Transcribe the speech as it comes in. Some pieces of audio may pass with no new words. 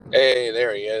Hey,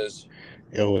 there he is.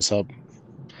 Yo, what's up?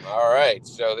 All right,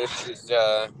 so this is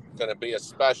going to be a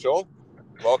special.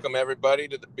 Welcome everybody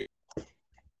to the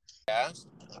cast.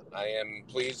 I am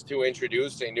pleased to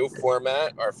introduce a new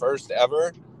format, our first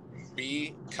ever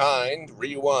Be Kind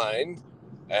Rewind,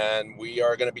 and we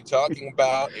are going to be talking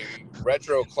about a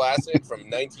retro classic from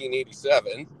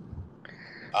 1987.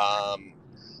 Um,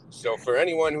 so, for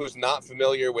anyone who's not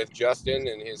familiar with Justin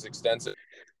and his extensive,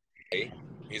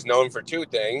 he's known for two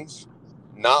things: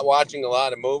 not watching a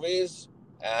lot of movies.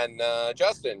 And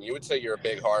Justin, you would say you're a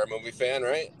big horror movie fan,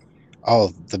 right?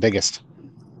 Oh, the biggest.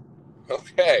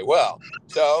 Okay, well,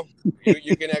 so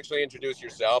you can actually introduce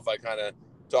yourself. I kind of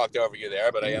talked over you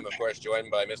there, but I am, of course,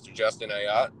 joined by Mr. Justin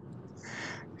Ayat.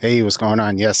 Hey, what's going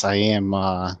on? Yes, I am,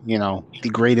 the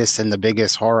greatest and the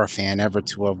biggest horror fan ever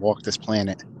to have walked this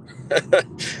planet.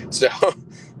 So,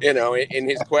 in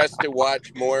his quest to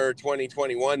watch more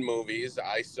 2021 movies,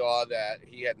 I saw that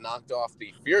he had knocked off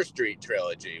the Fear Street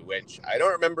trilogy, which I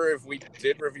don't remember if we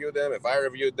did review them, if I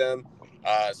reviewed them.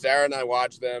 Sarah and I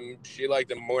watched them. She liked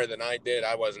them more than I did.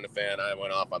 I wasn't a fan. I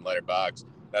went off on Letterboxd.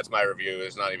 That's my review.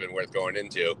 It's not even worth going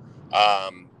into.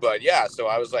 But yeah, so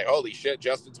I was like, holy shit,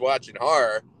 Justin's watching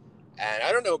horror. And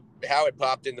I don't know how it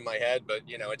popped into my head, but,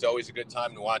 it's always a good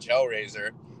time to watch Hellraiser.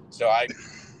 So I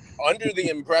under the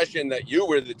impression that you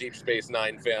were the Deep Space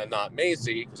Nine fan, not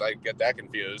Macy, because I get that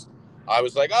confused. I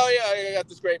was like, oh yeah, I got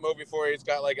this great movie for you. It's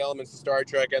got like elements of Star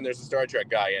Trek, and there's a Star Trek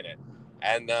guy in it.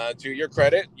 And to your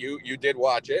credit, you did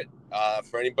watch it.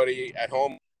 For anybody at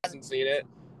home who hasn't seen it,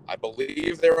 I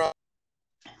believe they're on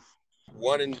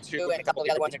one and two, and a couple of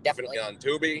the other ones are definitely on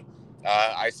Tubi.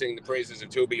 I sing the praises of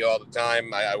Tubi all the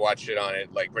time. I watch it on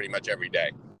it like pretty much every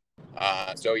day.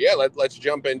 So yeah, let's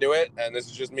jump into it. And this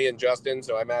is just me and Justin,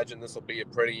 so I imagine this will be a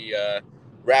pretty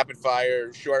rapid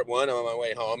fire, short one. I'm on my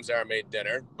way home. Sarah made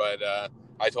dinner, but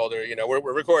I told her,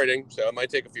 we're recording, so it might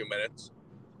take a few minutes.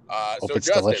 Hope So it's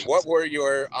Justin, what delicious. were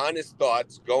your honest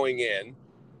thoughts going in?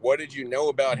 What did you know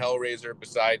about Hellraiser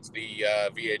besides the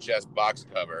VHS box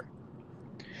cover?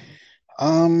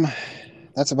 Um,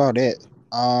 that's about it.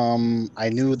 I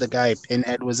knew the guy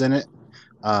Pinhead was in it,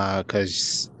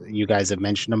 because you guys have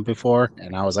mentioned him before,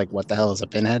 and I was like, what the hell is a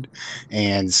pinhead?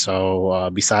 And so,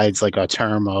 besides like a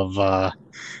term of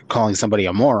calling somebody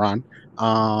a moron,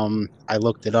 I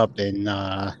looked it up and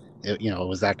it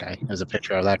was that guy. It was a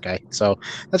picture of that guy. So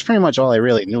that's pretty much all I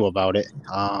really knew about it.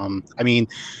 I mean,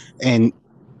 and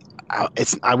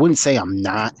I wouldn't say I'm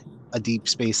not a Deep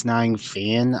Space Nine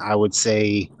fan. I would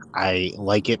say I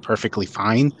like it perfectly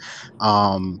fine.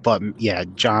 But yeah,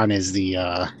 John is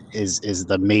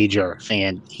the major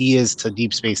fan. He is to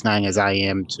Deep Space Nine as I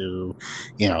am to,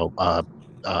 you know,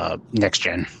 uh Next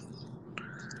Gen.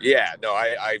 Yeah, no,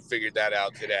 I figured that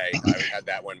out today. I had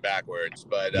that one backwards,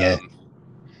 but Yeah.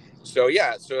 so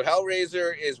yeah, so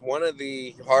Hellraiser is one of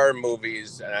the horror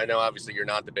movies, and I know obviously you're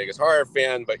not the biggest horror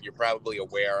fan, but you're probably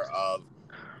aware of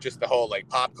just the whole like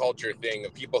pop culture thing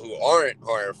of people who aren't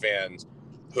horror fans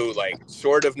who like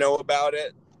sort of know about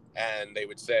it, and they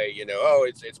would say, oh,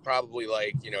 it's probably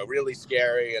like really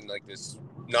scary and like this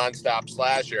nonstop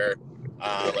slasher,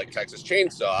 like Texas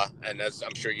Chainsaw, and as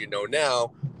I'm sure you know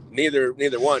now, neither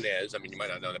one is. I mean, you might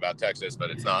not know about Texas, but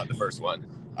it's not the first one.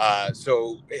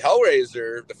 So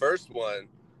Hellraiser, the first one,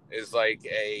 is like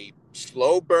a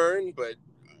slow burn, but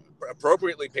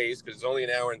appropriately paced because it's only an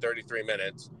hour and 33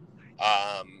 minutes.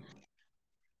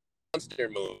 Monster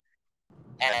movie.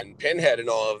 And Pinhead and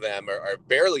all of them are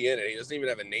barely in it. He doesn't even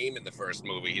have a name in the first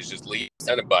movie. He's just lead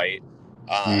Cenobite.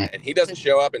 Mm. And he doesn't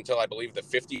show up until I believe the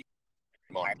 50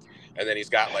 mark. And then he's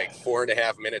got like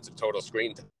 4.5 minutes of total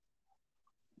screen time.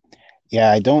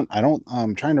 Yeah, I don't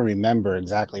I'm trying to remember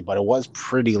exactly, but it was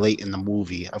pretty late in the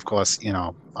movie. Of course,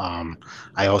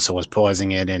 I also was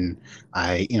pausing it and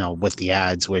with the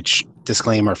ads, which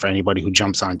disclaimer for anybody who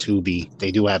jumps on Tubi, they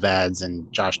do have ads,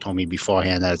 and Josh told me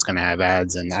beforehand that it's gonna have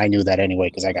ads, and I knew that anyway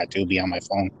because I got Tubi on my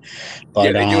phone.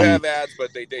 Yeah, But they do have ads,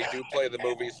 but they do play the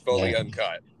movies yeah, fully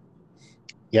uncut.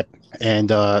 yep.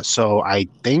 And so I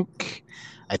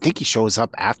think he shows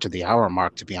up after the hour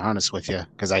mark, to be honest with you,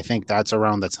 because I think that's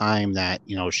around the time that,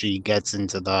 she gets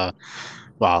into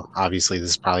well, obviously this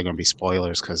is probably going to be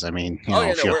spoilers because I mean, Oh,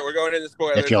 yeah, if no, you're we're going into if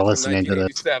spoilers. you're It's from listening to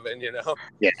this, 1987.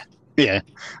 yeah, yeah.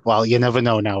 Well, you never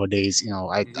know nowadays.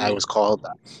 I Mm-hmm. was called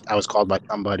by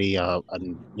somebody uh,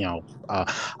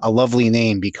 a lovely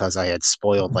name because I had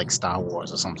spoiled like Star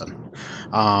Wars or something.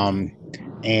 Um,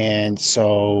 and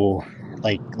so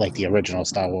like the original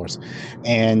Star Wars,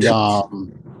 and Yep.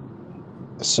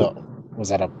 so was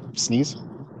that a sneeze?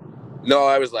 No,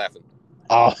 I was laughing.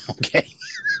 Oh, okay.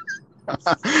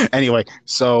 Anyway,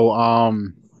 so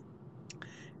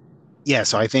Yeah,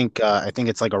 so I think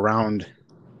it's like around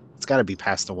it's got to be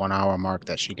past the 1 hour mark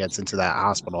that she gets into that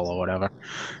hospital or whatever.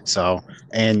 So,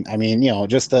 and I mean,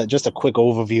 just a quick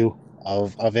overview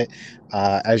of it.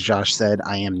 As Josh said,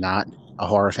 I am not a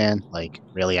horror fan, like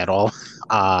really at all.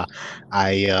 I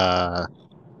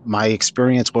My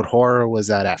experience with horror was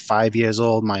that at 5 years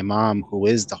old, my mom, who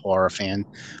is the horror fan,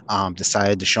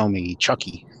 decided to show me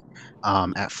Chucky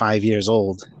at 5 years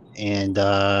old. And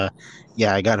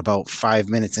yeah, I got about 5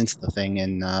 minutes into the thing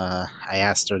and I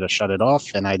asked her to shut it off.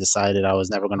 And I decided I was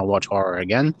never going to watch horror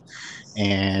again.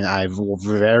 And I've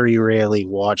very rarely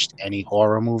watched any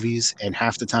horror movies. And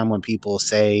half the time when people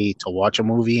say to watch a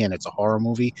movie and it's a horror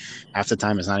movie, half the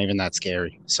time it's not even that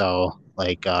scary. So,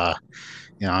 like,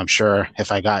 I'm sure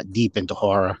if I got deep into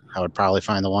horror, I would probably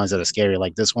find the ones that are scary,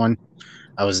 like this one.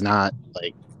 I was not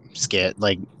like scared.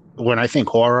 Like when I think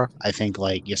horror, I think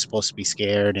like you're supposed to be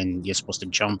scared and you're supposed to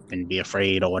jump and be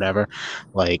afraid or whatever.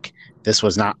 Like this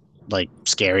was not like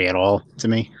scary at all to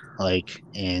me. Like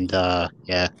and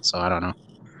yeah, so I don't know.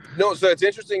 No, so it's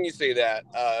interesting you say that.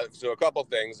 So a couple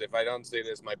things. If I don't say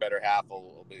this, my better half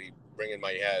will be bringing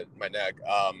my neck.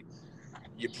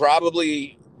 You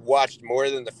probably watched more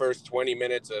than the first 20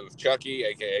 minutes of Chucky,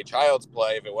 aka Child's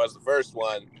Play, if it was the first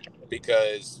one,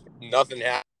 because nothing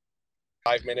happened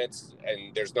 5 minutes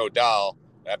and there's no doll.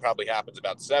 That probably happens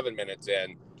about 7 minutes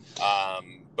in.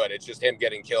 But it's just him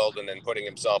getting killed and then putting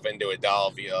himself into a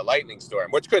doll via a lightning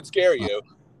storm, which could scare you.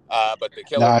 But the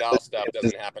killer No, doll stuff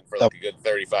doesn't happen for the like a good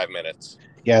 35 minutes.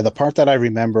 yeah, the part that I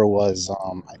remember was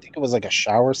I think it was like a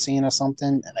shower scene or something,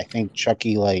 and I think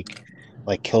Chucky like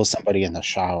kills somebody in the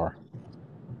shower.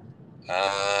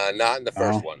 Not in the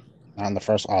No, first one. not in the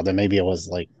first. Oh, then maybe it was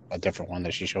like a different one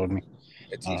that she showed me.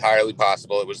 It's Uh, entirely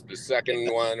possible it was the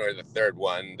second one or the third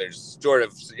one. There's sort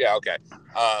of, yeah, okay.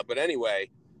 But anyway,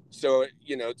 so,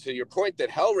 to your point that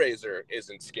Hellraiser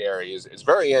isn't scary is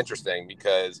very interesting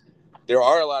because there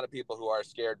are a lot of people who are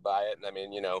scared by it. And I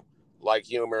mean, like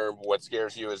humor, what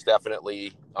scares you is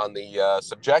definitely on the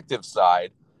subjective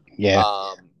side. yeah.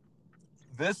 Um,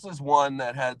 this is one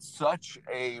that had such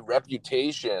a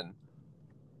reputation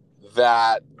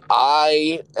that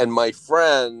I and my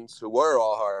friends, who were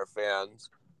all horror fans,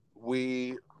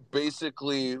 we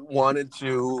basically wanted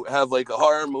to have like a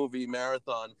horror movie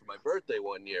marathon for my birthday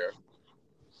one year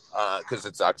because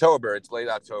it's October, it's late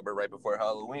October, right before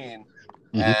Halloween,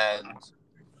 Hmm. and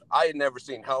I had never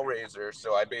seen Hellraiser,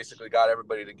 so I basically got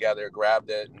everybody together, grabbed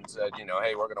it, and said,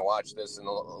 hey, we're going to watch this, and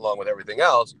along with everything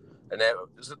else. And that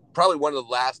was probably one of the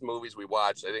last movies we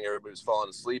watched. I think everybody was falling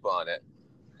asleep on it.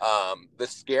 The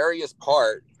scariest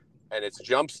part, and it's a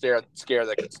jump scare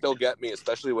that can still get me,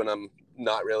 especially when I'm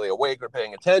not really awake or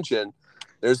paying attention.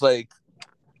 There's like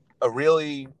a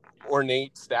really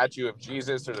ornate statue of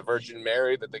Jesus or the Virgin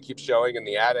Mary that they keep showing in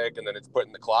the attic, and then it's put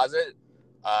in the closet,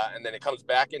 and then it comes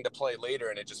back into play later,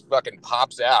 and it just fucking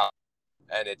pops out,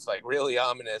 and it's like really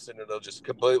ominous, and it'll just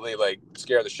completely like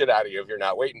scare the shit out of you if you're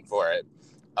not waiting for it.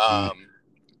 Mm.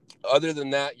 Other than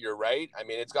that, you're right. I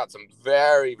mean, it's got some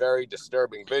very, very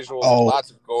disturbing visuals. There's Oh, lots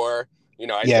of gore.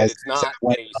 I yeah. said it's Is that not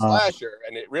when, a slasher,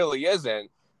 and it really isn't.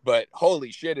 But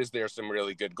holy shit, is there some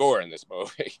really good gore in this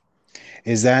movie?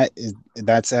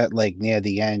 that's at like near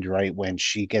the end, right? When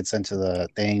she gets into the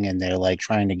thing and they're like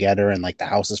trying to get her and like the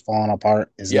house is falling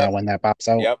apart. Isn't Yep, that when that pops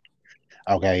out? yep.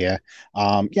 Okay, yeah.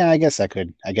 Yeah, I guess I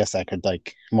could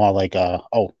like more like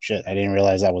oh shit, I didn't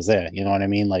realize that was there. You know what I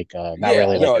mean? Like not Yeah,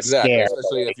 really like no, a exactly. scare, but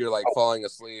Especially if like you're like oh falling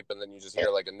asleep and then you just yeah,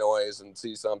 hear like a noise and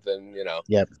see something.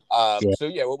 yep, yeah. So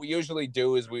yeah, what we usually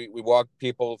do is we walk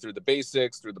people through the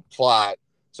basics, through the plot.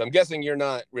 So I'm guessing you're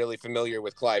not really familiar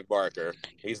with Clive Barker.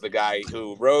 He's the guy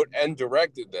who wrote and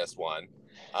directed this one.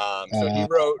 So he Uh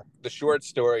wrote the short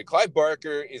story. Clive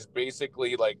Barker is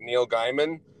basically like Neil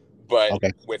Gaiman, but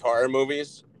okay, with horror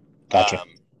movies. gotcha. Um,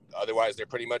 Otherwise, they're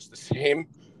pretty much the same.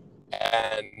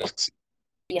 And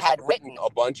he had written a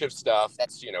bunch of stuff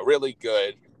that's really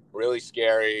good, really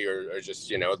scary, or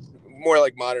just more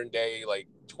like modern day like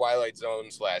Twilight Zone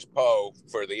 / Poe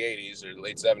for the 80s or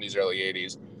late 70s, early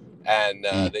 80s, and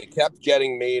Mm. they kept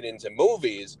getting made into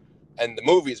movies. And the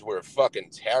movies were fucking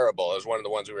terrible. It was one of the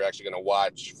ones we were actually going to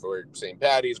watch for St.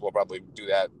 Patty's. We'll probably do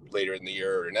that later in the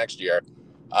year or next year.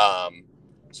 Um,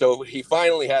 so he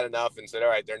finally had enough and said, all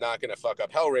right, they're not going to fuck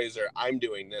up Hellraiser. I'm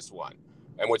doing this one.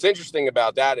 And what's interesting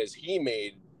about that is he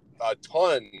made a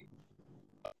ton.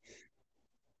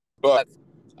 But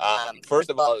first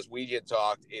of all, as we had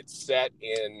talked, it's set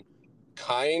in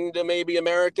kind of maybe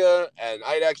America. And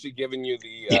I'd actually given you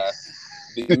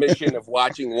the mission of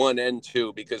watching 1 and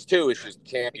 2 because 2 is just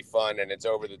campy fun and it's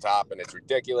over the top and it's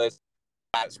ridiculous.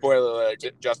 Spoiler alert: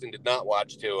 Justin did not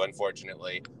watch 2,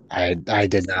 unfortunately. I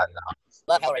did not know.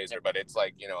 Love Hellraiser, but it's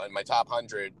like, in my top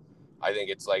 100, I think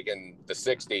it's like in the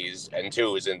 60s, and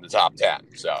 2 is in the top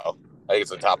 10. So I think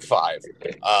it's the top 5.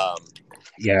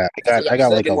 Yeah, So I the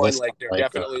got like a second one, list like of they're like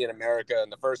definitely in America,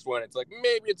 and the first one, it's like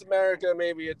maybe it's America,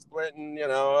 maybe it's Britain, I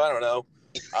don't know.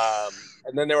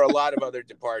 And then there were a lot of other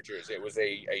departures. It was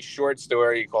a short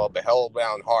story called The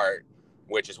Hellbound Heart,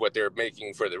 which is what they're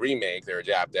making for the remake they're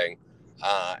adapting.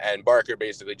 And Barker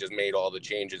basically just made all the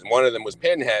changes. One of them was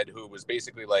Pinhead, who was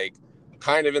basically like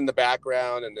kind of in the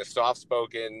background and the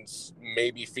soft-spoken,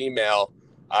 maybe female.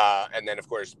 And then, of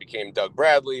course, became Doug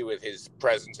Bradley with his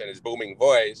presence and his booming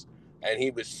voice. And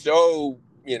he was so,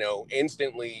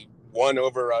 instantly won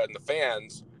over on the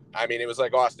fans. I mean, it was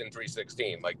like Austin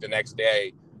 316. Like the next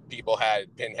day, people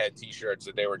had Pinhead T-shirts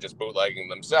that they were just bootlegging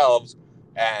themselves,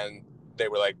 and they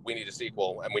were like, "We need a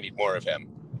sequel, and we need more of him."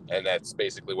 And that's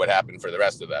basically what happened for the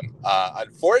rest of them.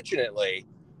 Unfortunately,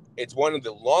 it's one of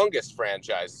the longest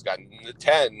franchises. It's got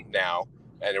 10 now,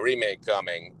 and a remake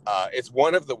coming. It's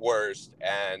one of the worst,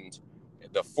 and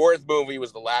the 4th movie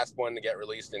was the last one to get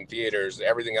released in theaters.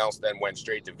 Everything else then went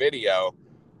straight to video.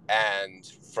 And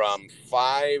from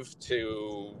 5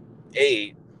 to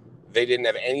 8, they didn't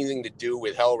have anything to do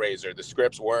with Hellraiser. The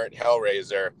scripts weren't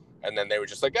Hellraiser. And then they were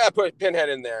just like, put Pinhead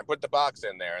in there and put the box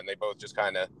in there. And they both just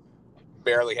kind of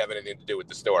barely have anything to do with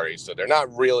the story. So they're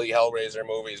not really Hellraiser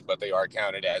movies, but they are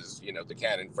counted as, the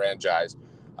canon franchise.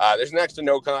 There's next to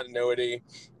no continuity.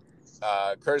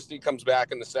 Kirsty comes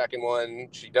back in the second one.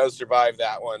 She does survive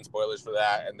that one. Spoilers for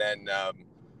that. And then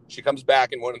she comes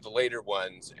back in one of the later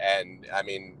ones. And, I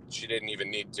mean, she didn't even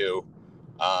need to.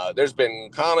 There's been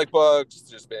comic books.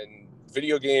 There's been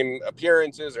video game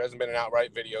appearances. There hasn't been an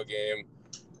outright video game.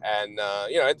 And,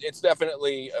 it's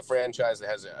definitely a franchise that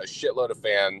has a shitload of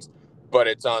fans. But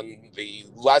it's on the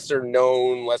lesser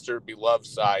known, lesser beloved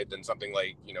side than something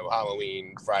like,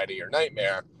 Halloween, Friday, or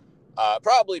Nightmare.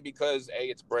 Probably because A,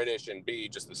 it's British, and B,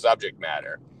 just the subject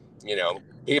matter.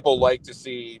 People like to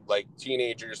see like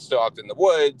teenagers stalked in the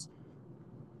woods,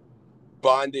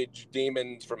 bondage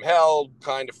demons from hell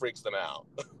kind of freaks them out.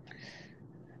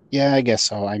 Yeah, I guess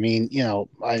so. I mean,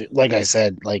 like I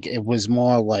said, like it was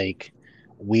more like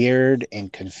weird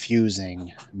and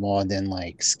confusing more than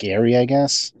like scary, I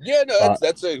guess. Yeah, no, But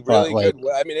that's a but really like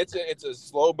good. I mean, it's a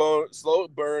slow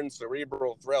burn,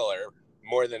 cerebral thriller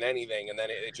more than anything, and then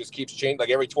it just keeps changing. Like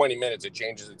every 20 minutes, it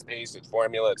changes its pace, its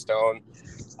formula, its tone.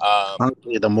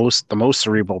 honestly, the most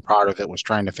cerebral part of it was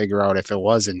trying to figure out if it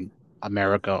was in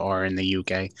America or in the UK,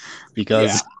 Yeah,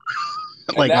 because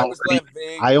and like that was left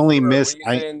I vague only for a missed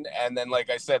I reason. And then, like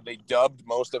I said, they dubbed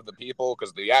most of the people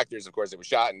because the actors, of course, it was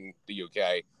shot in the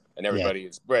UK, and yeah. everybody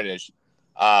is British.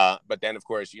 But then, of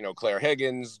course, Claire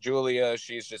Higgins, Julia,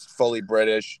 she's just fully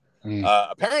British. Mm,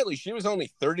 Apparently, she was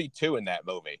only 32 in that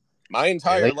movie. My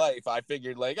entire really? life, I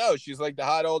figured like, oh, she's like the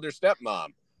hot older stepmom.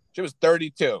 She was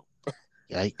 32.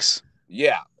 Yikes.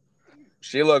 Yeah,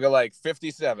 she looked like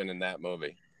 57 in that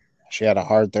movie. She had a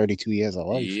hard 32 years of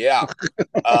life. Yeah.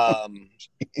 Um,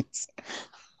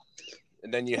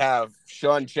 and then you have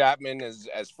Sean Chapman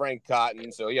as Frank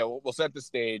Cotton. So yeah, we'll set the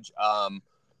stage.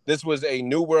 This was a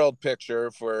New World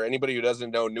picture. For anybody who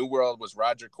doesn't know, New World was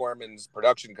Roger Corman's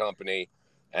production company,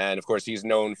 and of course he's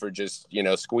known for just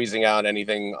squeezing out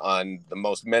anything on the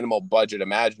most minimal budget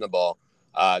imaginable.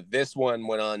 This one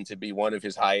went on to be one of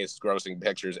his highest grossing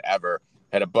pictures ever.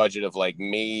 Had a budget of like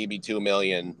maybe 2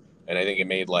 million, and I think it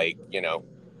made like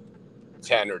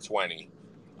 10 or 20.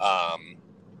 The I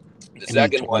mean,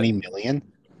 second 20 one, million?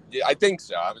 yeah, I think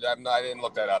so. I didn't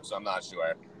look that up, so I'm not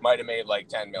sure. Might have made like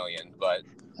 10 million, but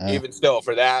Uh, even still,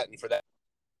 for that and for that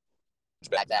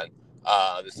back then,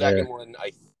 the yeah. second one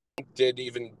I think did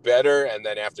even better, and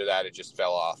then after that, it just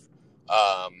fell off.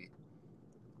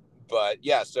 But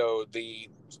yeah, so the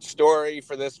story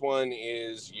for this one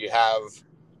is you have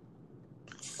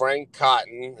Frank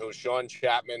Cotton, who's Sean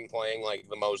Chapman, playing like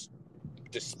the most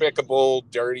despicable,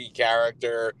 dirty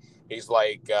character. He's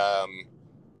like,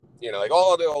 like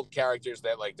all the old characters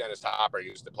that like Dennis Hopper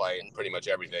used to play in pretty much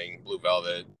everything, Blue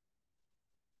Velvet,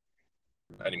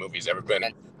 any movie he's ever been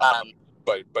in.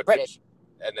 But British,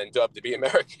 and then dubbed to be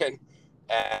American,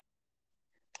 and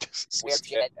weird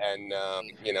shit. And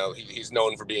he's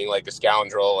known for being like a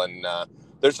scoundrel. And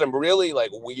there's some really like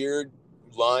weird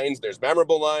lines. There's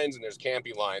memorable lines and there's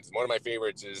campy lines. And one of my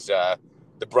favorites is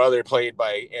the brother played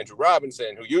by Andrew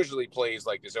Robinson, who usually plays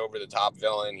like this over the top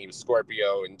villain. He was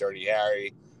Scorpio in Dirty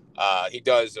Harry. He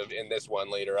does in this one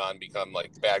later on become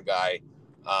like the bad guy.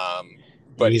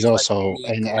 But He's he's like also, the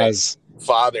and great as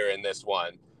father in this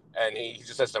one. And he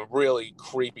just has some really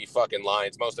creepy fucking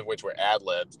lines, most of which were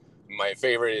ad-libbed. my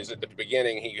favorite is at the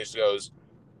beginning. He just goes,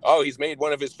 "Oh, he's made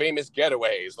one of his famous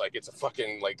getaways." Like it's a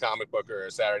fucking like comic book or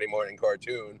a Saturday morning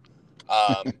cartoon.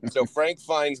 So Frank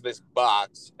finds this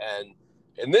box, and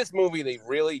in this movie, they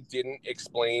really didn't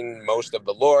explain most of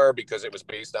the lore because it was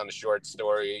based on a short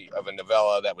story of a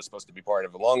novella that was supposed to be part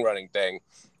of a long running thing.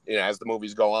 You know, as the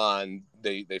movies go on,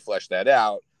 they flesh that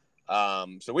out.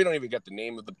 So we don't even get the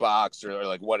name of the box or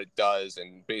like what it does,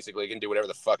 and basically it can do whatever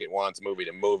the fuck it wants, movie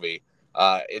to movie.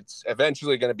 It's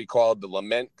eventually going to be called the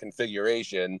Lament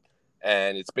Configuration,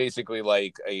 and it's basically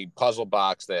like a puzzle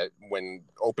box that, when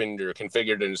opened or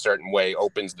configured in a certain way,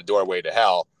 opens the doorway to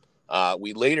hell.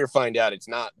 We later find out it's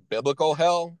not biblical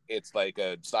hell; it's like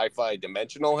a sci-fi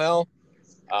dimensional hell.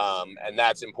 And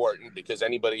that's important because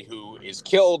anybody who is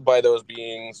killed by those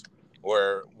beings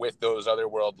or with those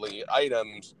otherworldly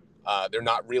items, they're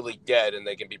not really dead and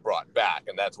they can be brought back.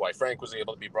 And that's why Frank was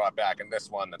able to be brought back in this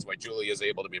one. That's why Julie is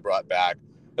able to be brought back.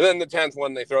 And then the 10th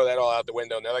one, they throw that all out the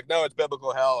window and they're like, no, it's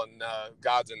biblical hell and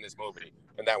God's in this movie.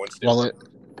 And that one's Well, stupid.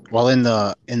 in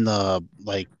the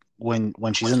like when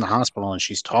she's in the hospital and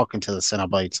she's talking to the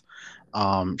Cenobites,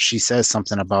 she says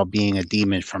something about being a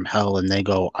demon from hell, and they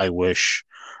go, "I wish."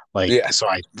 Like Yeah.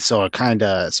 so it kind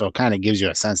of gives you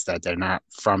a sense that they're not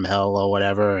from hell or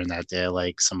whatever, and that they're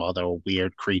like some other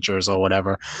weird creatures or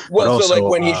whatever. But Well, so like also,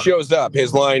 when he shows up,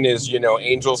 his line is, you know,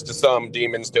 angels to some,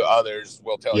 demons to others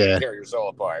will yeah, tear your soul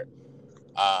apart.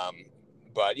 Um,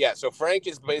 but yeah, so Frank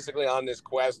is basically on this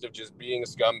quest of just being a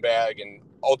scumbag and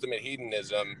ultimate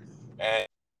hedonism. And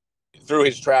through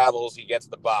his travels, he gets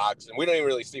the box, and we don't even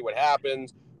really see what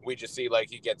happens. We just see like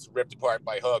he gets ripped apart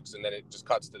by hooks, and then it just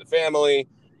cuts to the family.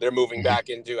 They're moving mhm, back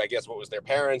into, I guess, what was their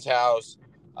parents' house.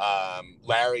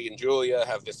 Larry and Julia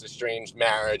have this estranged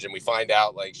marriage, and we find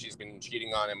out like she's been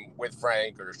cheating on him with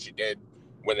Frank, or she did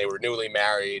when they were newly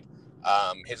married.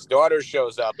 His daughter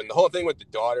shows up, and the whole thing with the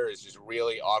daughter is just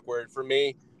really awkward for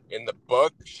me. In the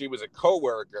book, she was a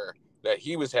coworker that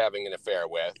he was having an affair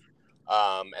with,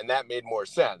 and that made more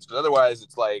sense because otherwise,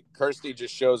 it's like Kirsty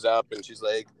just shows up and she's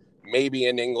like, maybe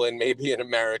in England, maybe in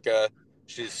America.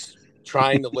 She's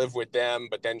trying to live with them,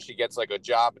 but then she gets like a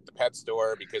job at the pet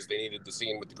store because they needed the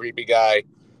scene with the creepy guy.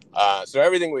 So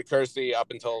everything with Kirsty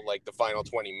up until like the final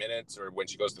 20 minutes or when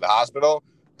she goes to the hospital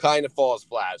kind of falls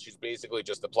flat. She's basically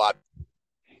just a plot.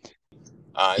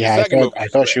 And the yeah. second movie I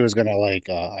is thought she great. was gonna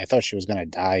I thought she was gonna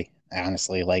die.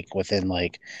 Honestly, like within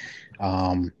like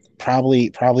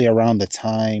probably around the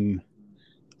time.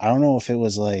 I don't know if it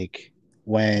was like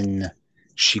when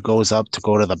she goes up to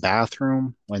go to the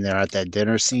bathroom when they're at that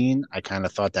dinner scene. I kind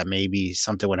of thought that maybe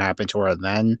something would happen to her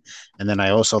then. And then I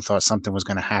also thought something was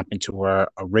going to happen to her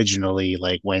originally,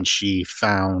 like when she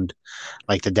found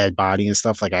like the dead body and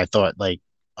stuff. Like I thought like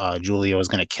Julia was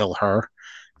going to kill her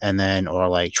and then or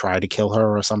like try to kill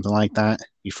her or something like that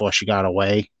before she got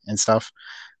away and stuff.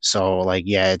 So like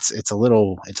yeah, it's a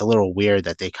little weird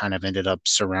that they kind of ended up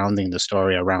surrounding the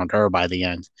story around her by the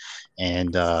end,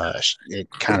 and it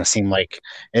kind of seemed like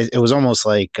it was almost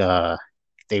like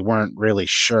they weren't really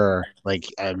sure. Like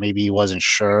maybe he wasn't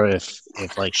sure if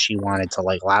like she wanted to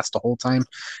like last the whole time,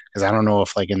 because I don't know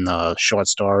if like in the short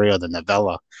story or the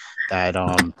novella that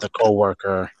the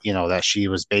coworker that she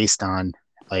was based on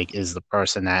like is the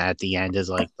person that at the end is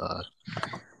like the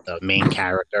main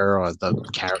character or the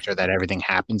character that everything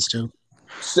happens to.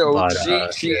 So But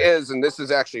she yeah. is, and this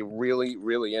is actually really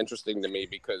really interesting to me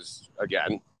because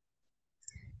again,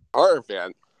 horror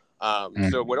fan.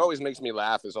 Mm, So what always makes me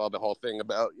laugh is all the whole thing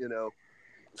about, you know,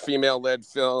 female-led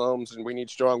films and we need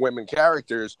strong women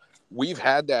characters. We've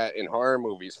had that in horror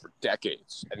movies for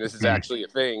decades, and this is mm. actually a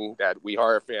thing that we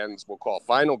horror fans will call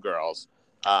final girls.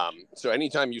 So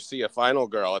anytime you see a final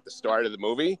girl at the start of the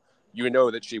movie, you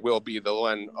know that she will be the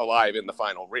one alive in the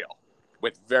final reel,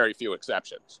 with very few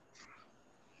exceptions.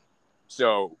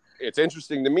 So it's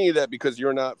interesting to me that because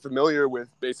you're not familiar with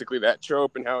basically that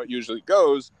trope and how it usually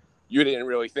goes, you didn't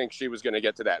really think she was going to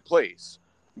get to that place.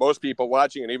 Most people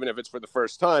watching it, even if it's for the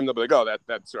first time, they'll be like, "Oh,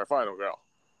 that's our final girl."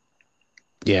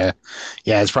 Yeah,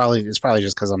 yeah. It's probably just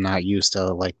because I'm not used to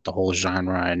like the whole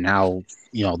genre and how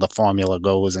the formula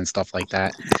goes and stuff like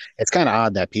that. It's kind of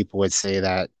odd that people would say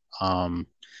that.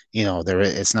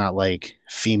 It's not like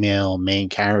female main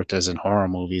characters in horror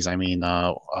movies. I mean,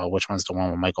 which one's the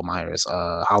one with Michael Myers?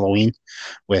 Halloween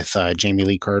with Jamie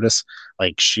Lee Curtis.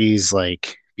 Like she's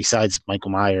like besides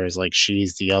Michael Myers, like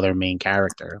she's the other main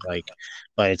character. Like,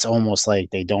 but it's almost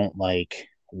like they don't like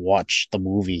watch the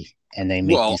movie and they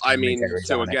make Well, these I mean, commentaries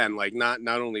so on it. again, like not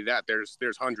only that, there's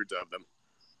hundreds of them,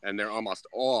 and they're almost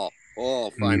all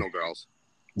Mm, final girls.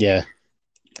 yeah.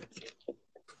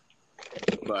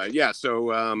 But yeah,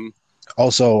 so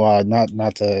Also,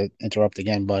 not to interrupt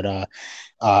again, but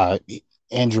uh,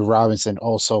 Andrew Robinson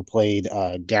also played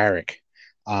Derek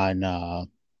on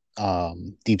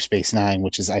Deep Space Nine,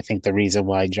 which is I think the reason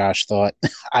why Josh thought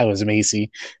I was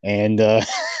Macy and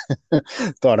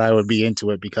thought I would be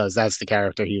into it because that's the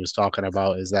character he was talking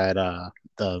about. Is that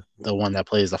the one that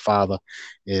plays the father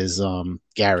is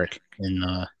Garrick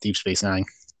in Deep Space Nine.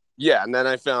 Yeah, and then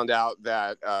I found out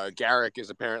that Garrick is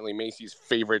apparently Macy's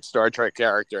favorite Star Trek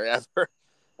character ever.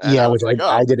 And Yeah, I which was like,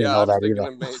 I oh, didn't yeah, I know was that thinking either.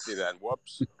 of Macy then.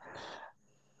 Whoops.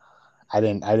 I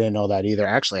didn't know that either.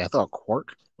 Actually, I thought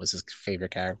Quark was his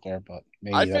favorite character, but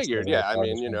I maybe that's figured, the yeah. I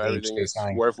mean, farthest from Deep everything Space is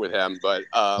Nine. worth with him. But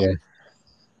Yeah.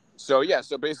 so yeah,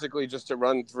 so basically, just to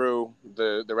run through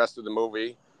the rest of the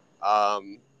movie,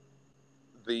 um,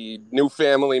 the new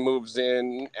family moves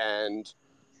in, and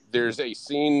there's a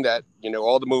scene that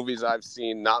all the movies I've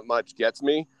seen, not much gets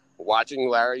me. Watching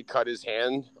Larry cut his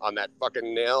hand on that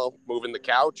fucking nail moving the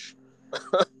couch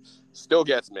still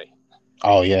gets me.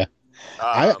 Oh yeah.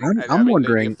 And I I'm mean, the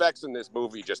wondering. effects in this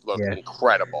movie just look Yeah.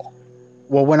 incredible.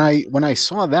 Well, when I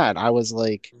saw that, I was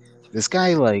like, this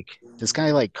guy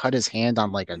like cut his hand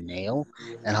on like a nail,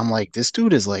 and I'm like, this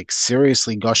dude is like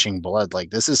seriously gushing blood. Like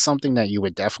this is something that you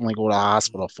would definitely go to the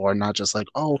hospital for, not just like,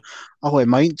 oh, it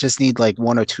might just need like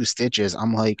one or two stitches.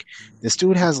 I'm like, this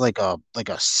dude has like a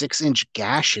 6-inch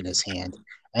gash in his hand,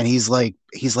 and he's like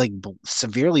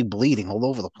severely bleeding all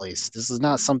over the place. This is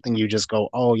not something you just go,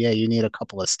 oh yeah, you need a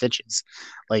couple of stitches.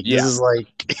 Like this Yeah, is like,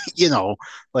 you know.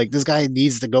 Like this guy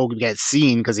needs to go get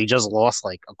seen because he just lost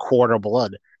like a quart of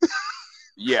blood.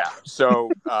 yeah.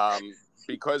 So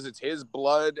because it's his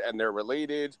blood and they're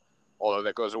related, although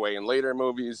that goes away in later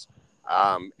movies,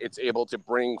 it's able to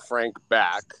bring Frank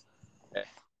back. And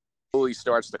slowly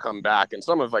starts to come back, and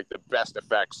some of like the best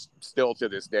effects still to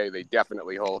this day, they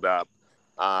definitely hold up.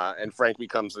 And Frank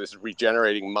becomes this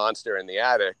regenerating monster in the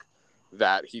attic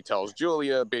that he tells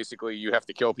Julia, basically, you have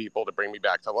to kill people to bring me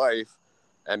back to life.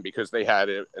 And because they had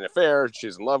an affair,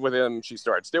 she's in love with him. She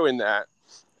starts doing that,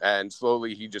 and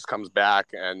slowly he just comes back,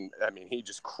 and I mean, he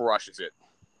just crushes it.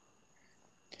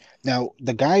 Now,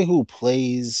 the guy who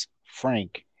plays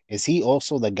Frank, is he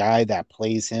also the guy that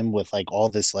plays him with like all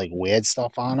this like weird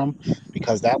stuff on him?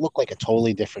 Because that looked like a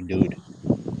totally different dude.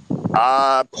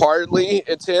 Partly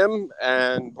it's him,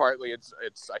 and partly it's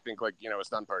I think like a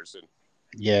stunt person.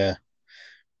 Yeah.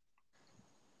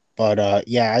 But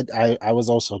yeah, I was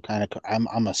also kind of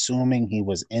I'm assuming he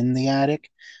was in the attic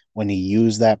when he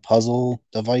used that puzzle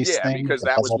device Yeah, thing, because the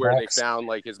that was puzzle where they box. found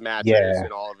like his mattress Yeah.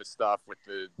 and all of his stuff with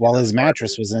the Well, the his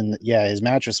mattress carpet. was in, yeah, his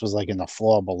mattress was like in the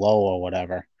floor below or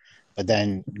whatever. But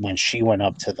then when she went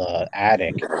up to the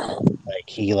attic, like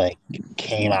he like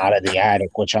came out of the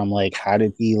attic, which I'm like, how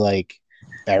did he like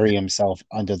bury himself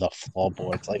under the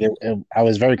floorboards? Like I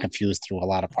was very confused through a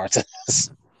lot of parts of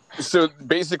this. So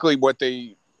basically, what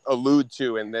they allude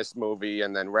to in this movie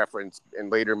and then reference in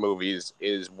later movies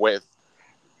is with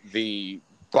the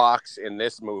box in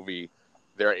this movie,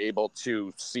 they're able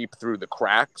to seep through the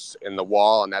cracks in the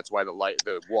wall, and that's why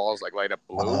the walls like light up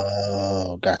blue.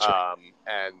 Oh, gotcha.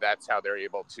 And that's how they're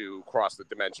able to cross the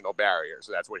dimensional barrier.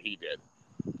 So that's what he did.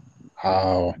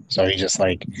 Oh, so he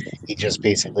just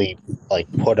basically like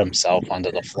put himself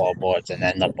under the floorboards and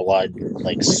then the blood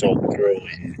like soaked through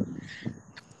and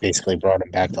basically brought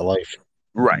him back to life.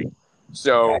 Right.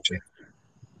 So Gotcha.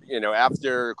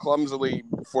 after clumsily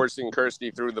forcing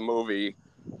Kirsty through the movie,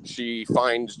 she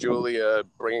finds Julia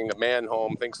bringing a man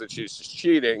home, thinks that she's just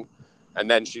cheating, and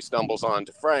then she stumbles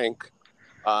onto Frank.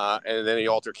 And then the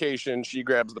altercation, she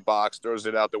grabs the box, throws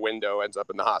it out the window, ends up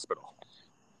in the hospital.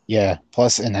 Yeah.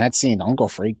 Plus, in that scene, Uncle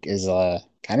Freak is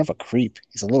kind of a creep.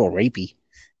 He's a little rapey.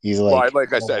 He's Well, like,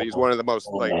 like I said, he's oh, one of the most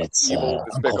oh, like it's evil, Uncle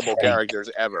despicable Freak. characters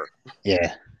ever.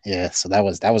 Yeah, yeah. So that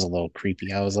was a little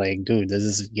creepy. I was like, dude, this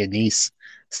is your niece.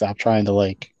 Stop trying to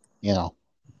like, you know,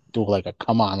 do like a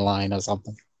come on line or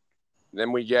something.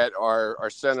 Then we get our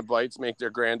Cenobites make their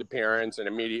grand appearance and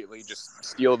immediately just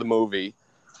steal the movie.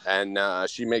 And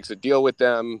she makes a deal with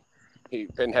them.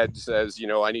 Pinhead says,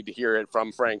 I need to hear it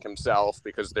from Frank himself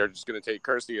because they're just going to take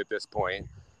Kirsty at this point.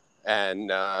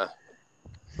 And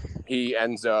he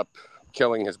ends up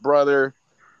killing his brother,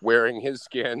 wearing his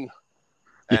skin,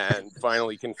 and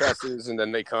finally confesses. And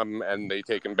then they come and they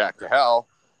take him back to hell.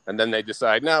 And then they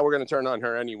decide, no, we're going to turn on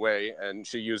her anyway. And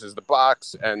she uses the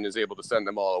box and is able to send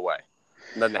them all away.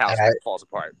 And then the And house I falls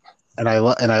apart. and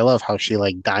I love how she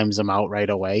like dimes him out right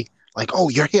away. Like, oh,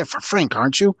 you're here for Frank,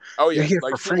 aren't you? Oh You're yeah, here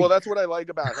like for Frank. that's what I like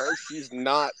about her. She's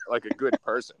not like a good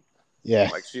person. Yeah.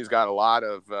 Like she's got a lot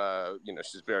of,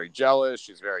 she's very jealous.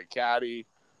 She's very catty,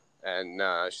 and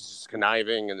she's just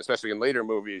conniving. And especially in later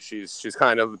movies, she's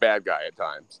kind of the bad guy at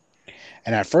times.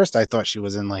 And at first I thought she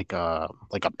was in like a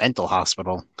mental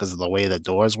hospital because of the way the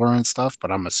doors were and stuff,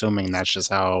 but I'm assuming that's just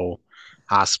how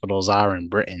hospitals are in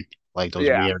Britain, like those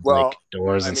Yeah. weird like Well,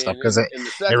 doors I and stuff. mean, Because in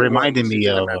the it second one, reminded she's me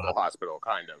in a of mental hospital,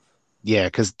 kind of. yeah,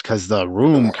 because the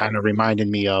room kind of reminded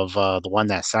me of the one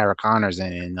that Sarah Connor's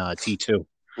in T2.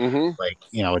 Mm-hmm. Like,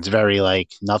 it's very like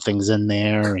nothing's in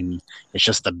there and it's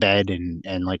just a bed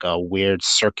and like a weird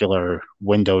circular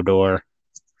window door.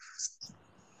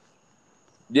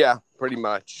 Yeah, pretty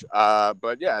much.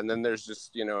 But yeah, and then there's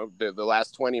just the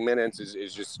last 20 minutes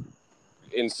is just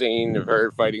insane of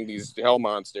her fighting these hell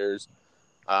monsters.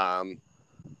 Um,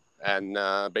 and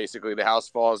basically the house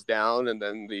falls down, and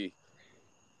then the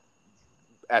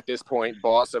at this point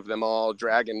boss of them all,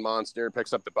 dragon monster,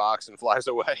 picks up the box and flies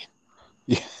away.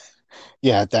 Yeah.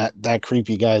 Yeah, that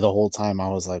creepy guy the whole time. I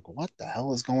was like, what the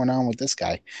hell is going on with this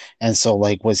guy? And so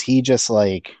like was he just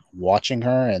like watching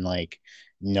her and like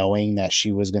knowing that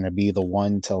she was gonna be the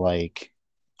one to like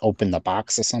open the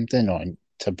box or something or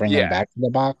to bring him Yeah, back to the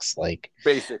box? Like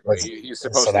basically was he's so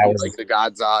supposed to that be was like the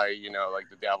god's eye, like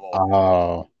the devil.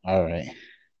 oh, all right.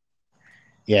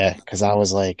 Yeah, because I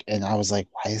was like,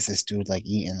 why is this dude like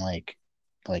eating like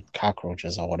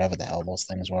cockroaches or whatever the hell those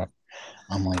things were?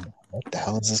 I'm like, what the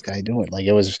hell is this guy doing? Like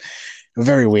it was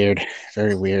very weird,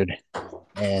 very weird.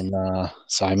 And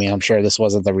so, I mean, I'm sure this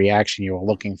wasn't the reaction you were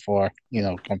looking for,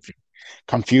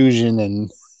 confusion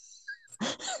and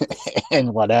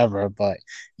and whatever. But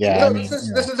yeah, I No, this mean,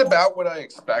 is this is about what I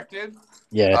expected.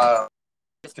 yeah, Uh,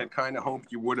 I kind of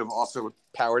hoped you would have also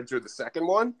powered through the second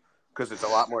one because it's a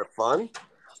lot more fun.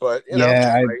 But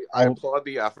yeah, I applaud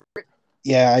the effort.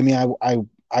 yeah, I mean,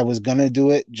 I was gonna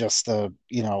do it just to,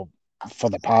 for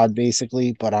the pod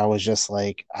basically, but I was just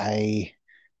like, I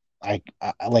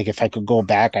like if I could go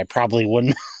back, I probably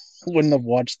wouldn't wouldn't have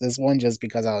watched this one just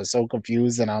because I was so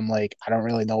confused and I'm like, I don't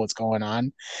really know what's going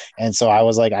on. And so I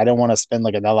was like, I didn't want to spend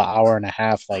like another hour and a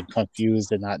half like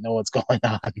confused and not know what's going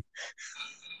on.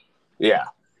 Yeah,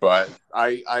 but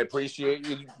I appreciate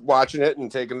you watching it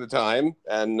and taking the time.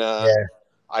 And Yeah.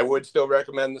 I would still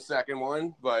recommend the second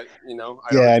one, but I don't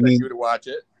Yeah, I expect you mean, to watch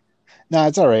it. no,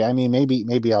 it's all right. I mean,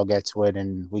 maybe I'll get to it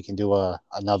and we can do a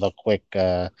another quick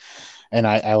and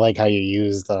I like how you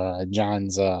used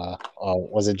John's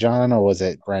was it John or was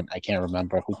it Brent? I can't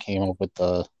remember who came up with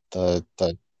the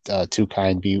two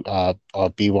kind B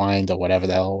wind or whatever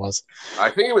the hell it was. I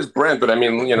think it was Brent, but I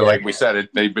mean, Yeah. like we said,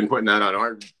 they've been putting that on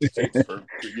our seats for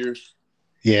years.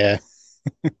 Yeah.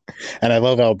 And I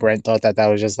love how Brent thought that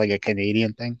was just like a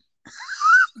Canadian thing.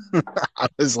 I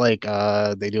was like,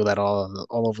 they do that all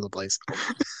over the place.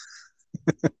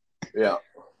 Yeah.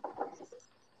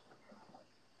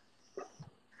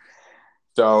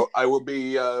 So I will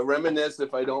be reminisced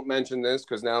if I don't mention this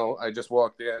because now I just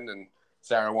walked in and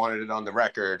Sarah wanted it on the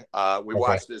record. We Okay.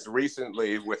 watched this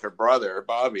recently with her brother,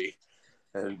 Bobby,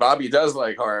 and Bobby does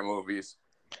like horror movies.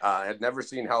 Had never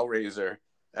seen Hellraiser.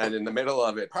 And in the middle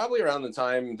of it, probably around the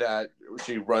time that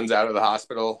she runs out of the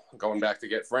hospital, going back to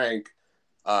get Frank,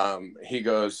 he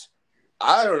goes,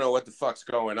 I don't know what the fuck's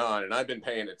going on, and I've been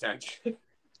paying attention.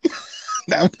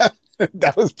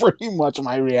 That was pretty much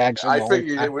my reaction I the whole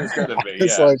figured time. it was gonna be,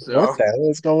 It's yeah. like, what So the hell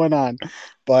is going on?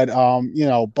 But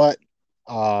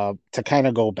to kind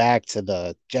of go back to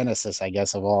the genesis, I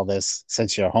guess, of all this,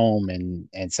 since you're home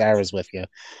and Sarah's with you,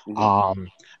 mhm. um,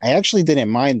 I actually didn't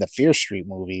mind the Fear Street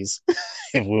movies.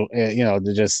 If we,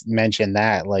 to just mention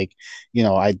that, like,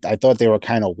 I thought they were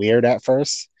kind of weird at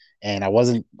first, and I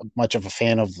wasn't much of a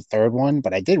fan of the third one,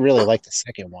 but I did really like the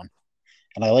second one,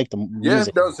 and I like the Yeah,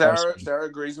 music in no, the first Sarah one. Sarah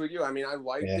agrees with you. I mean, I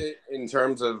liked Yeah. it in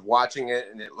terms of watching it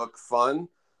and it looked fun.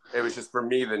 It was just for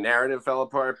me the narrative fell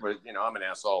apart, but I'm an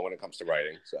asshole when it comes to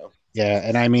writing. So Yeah,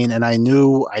 and I mean, and I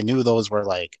knew those were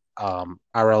like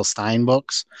R.L. Stein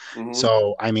books. hmm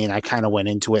So I mean, I kind of went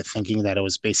into it thinking that it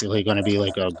was basically going to be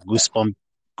like a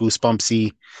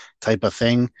goosebumpsy type of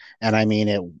thing. And I mean,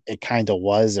 it kind of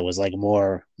was. It was like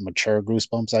more mature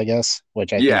goosebumps, I guess,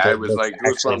 which I think yeah, those it was books like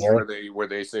actually Goosebumps were. where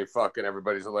they say fuck and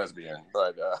everybody's a lesbian.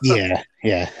 But Yeah,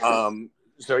 yeah.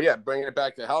 so yeah, bringing it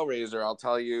back to Hellraiser, I'll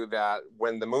tell you that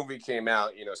when the movie came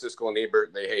out, Siskel and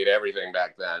Ebert, they hate everything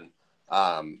back then.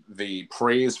 The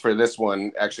praise for this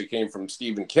one actually came from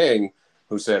Stephen King,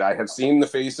 who said, I have seen the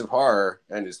face of horror,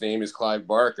 and his name is Clive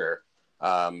Barker.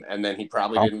 And then he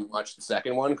probably Wow. didn't watch the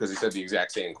second one because he said the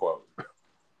exact same quote.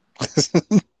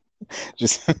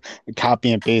 Just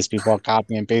copy and paste before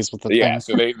copy and paste with the Yeah, thing.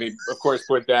 so they of course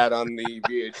put that on the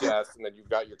VHS, and then you've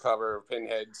got your cover of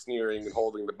Pinhead sneering and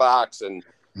holding the box, and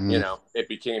Mm. it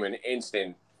became an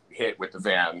instant hit with the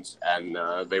fans, and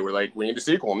they were like, "We need a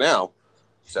sequel now."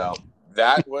 So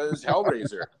that was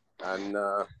Hellraiser, and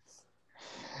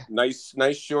nice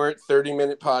short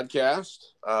 30-minute podcast.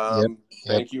 Yep. Yep.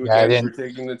 Thank you Yeah, I again for didn't.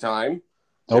 taking the time.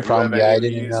 No If you have problem. Yeah, any I of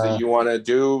didn't. these that you want to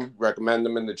do, recommend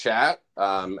them in the chat.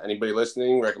 Anybody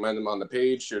listening, recommend them on the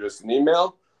page. Shoot us an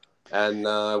email, and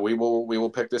we will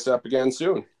pick this up again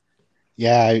soon.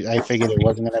 Yeah, I figured it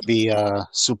wasn't gonna be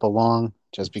super long,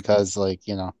 just because, like,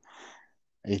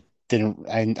 it didn't.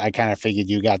 I kind of figured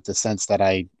you got the sense that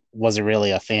I wasn't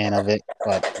really a fan of it,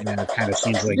 but it kind of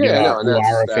seems like Yeah, no, and you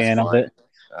that's are a that's fan of it.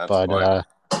 fine. That's But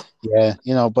fine.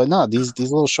 yeah, but no, these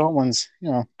little short ones,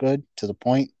 good to the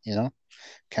point.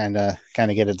 Kind of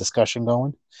get a discussion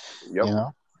going. Yep. you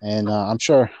know. And I'm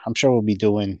sure we'll be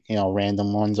doing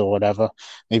random ones or whatever.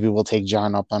 Maybe we'll take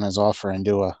John up on his offer and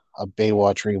do a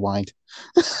Baywatch rewind.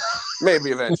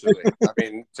 Maybe eventually. I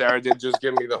mean, Sarah did just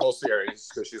give me the whole series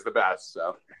because she's the best.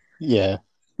 So Yeah,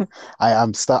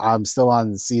 I'm still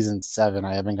on season 7.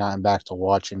 I haven't gotten back to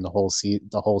watching the whole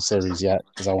series yet,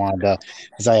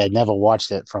 because I had never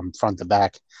watched it from front to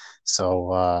back.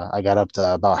 So I got up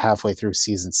to about halfway through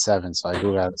season 7. So I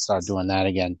do got to start doing that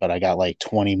again. But I got like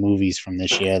 20 movies from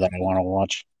this year that I want to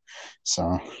watch. So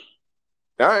all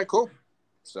all right, cool.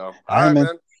 So all right, right, man.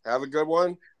 man. Have a good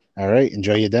one. All right,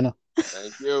 enjoy your dinner.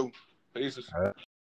 Thank you. Peace. All right.